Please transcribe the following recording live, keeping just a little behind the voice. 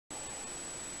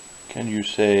Can you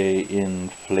say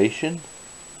inflation?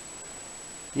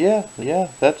 Yeah,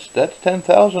 that's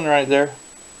 10,000 right there.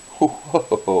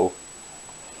 Whoa.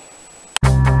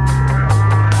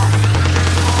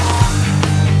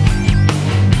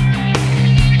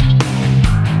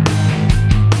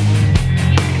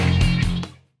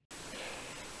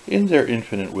 In their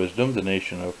infinite wisdom, the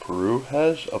nation of Peru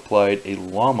has applied a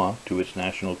llama to its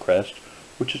national crest,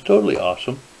 which is totally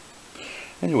awesome.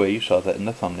 Anyway, you saw that in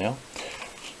the thumbnail.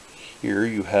 Here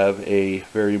you have a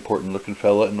very important looking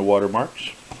fella in the watermarks.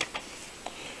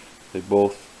 They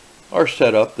both are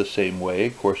set up the same way,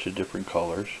 of course, in different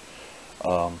colors.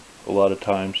 A lot of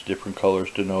times different colors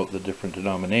denote the different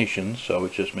denominations, so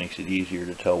it just makes it easier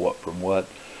to tell what from what,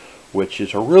 which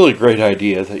is a really great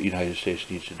idea that the United States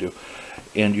needs to do.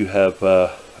 And you have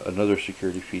another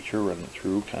security feature running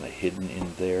through, kind of hidden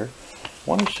in there. I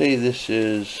want to say this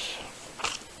is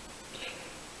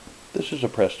a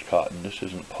pressed cotton. This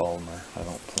isn't polymer, I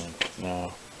don't think.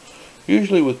 No.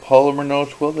 Usually with polymer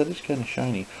notes, well, that is kind of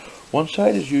shiny. One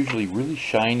side is usually really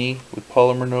shiny with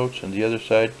polymer notes, and the other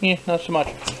side, not so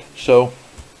much. So,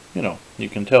 you know, you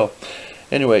can tell.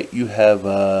 Anyway, you have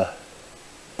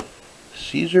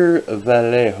Cesar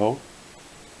Vallejo,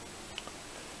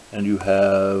 and you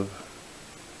have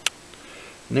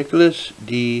Nicholas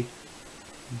de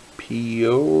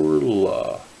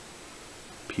Piola.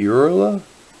 Piola?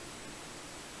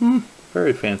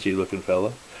 Very fancy looking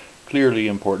fella. Clearly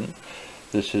important.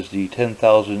 This is the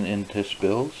 10,000 intis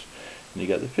bills. And you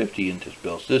got the 50 intis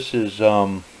bills. This is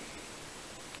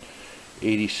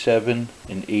 87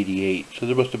 and 88. So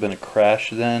there must have been a crash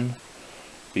then,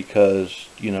 because,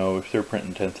 you know, if they're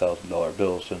printing $10,000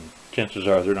 bills, then chances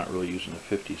are they're not really using the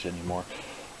 50s anymore.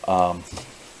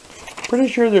 Pretty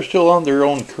sure they're still on their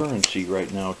own currency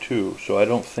right now too, so I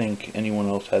don't think anyone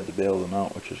else had to bail them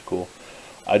out, which is cool.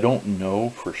 I don't know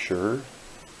for sure.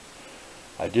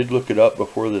 I did look it up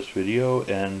before this video,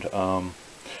 and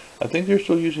I think they're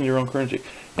still using their own currency.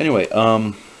 Anyway,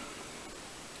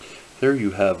 there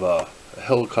you have a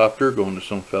helicopter going to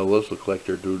some fellas. Look like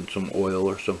they're doing some oil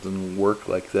or something, work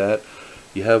like that.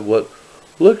 You have what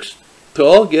looks to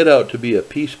all get out to be a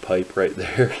peace pipe right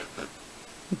there.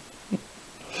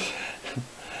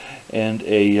 And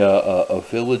a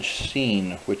village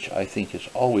scene, which I think is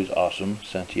always awesome.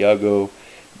 Santiago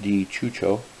de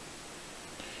Chucho.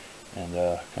 And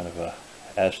kind of a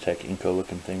Aztec Inca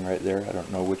looking thing right there. I don't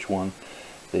know which one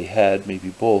they had, maybe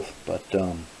both, but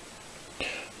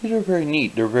these are very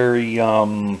neat. They're very, I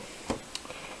want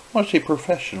to say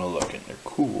professional looking. They're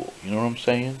cool, you know what I'm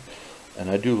saying? And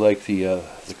I do like the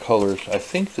colors. I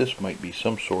think this might be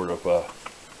some sort of a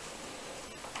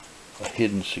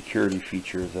hidden security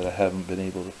feature that I haven't been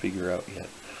able to figure out yet.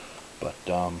 But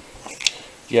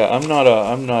yeah, I'm not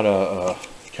a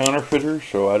counterfeiter,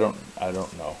 so I don't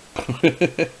know.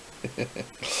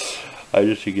 I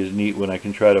just think it's neat when I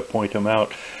can try to point them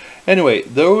out. Anyway,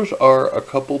 those are a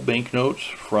couple banknotes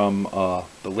from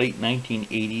the late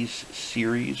 1980s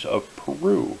series of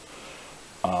Peru.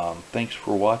 Thanks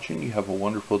for watching. You have a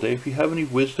wonderful day. If you have any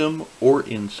wisdom or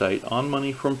insight on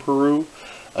money from Peru,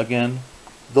 again,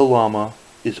 the llama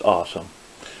is awesome.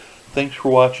 Thanks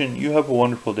for watching. You have a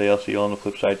wonderful day. I'll see you all on the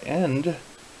flip side, and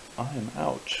I'm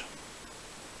out.